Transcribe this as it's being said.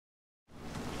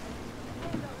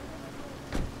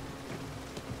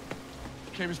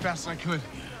came as fast as I could.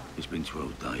 Yeah, it's been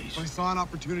 12 days. When I saw an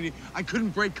opportunity, I couldn't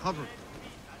break cover.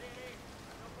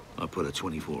 I put a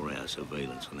 24-hour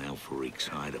surveillance on Al Farouk's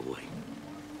hideaway.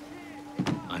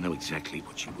 I know exactly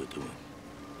what you were doing.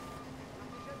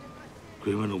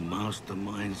 Criminal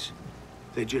masterminds,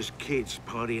 they're just kids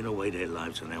partying away their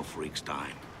lives on Al Farouk's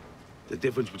dime. The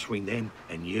difference between them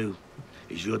and you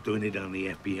is you're doing it on the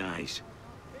FBI's.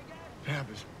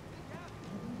 Pappas.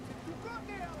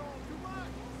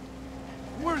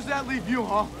 Where does that leave you,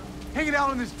 huh? Hanging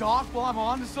out on this dock while I'm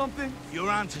on to something? You're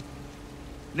onto...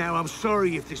 Now, I'm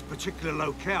sorry if this particular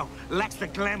locale lacks the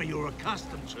glamour you're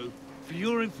accustomed to. For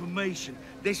your information,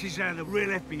 this is how the real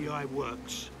FBI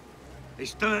works.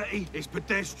 It's dirty, it's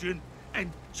pedestrian,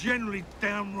 and generally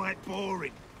downright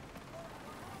boring.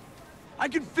 I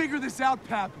can figure this out,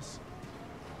 Pappas.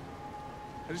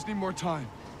 I just need more time.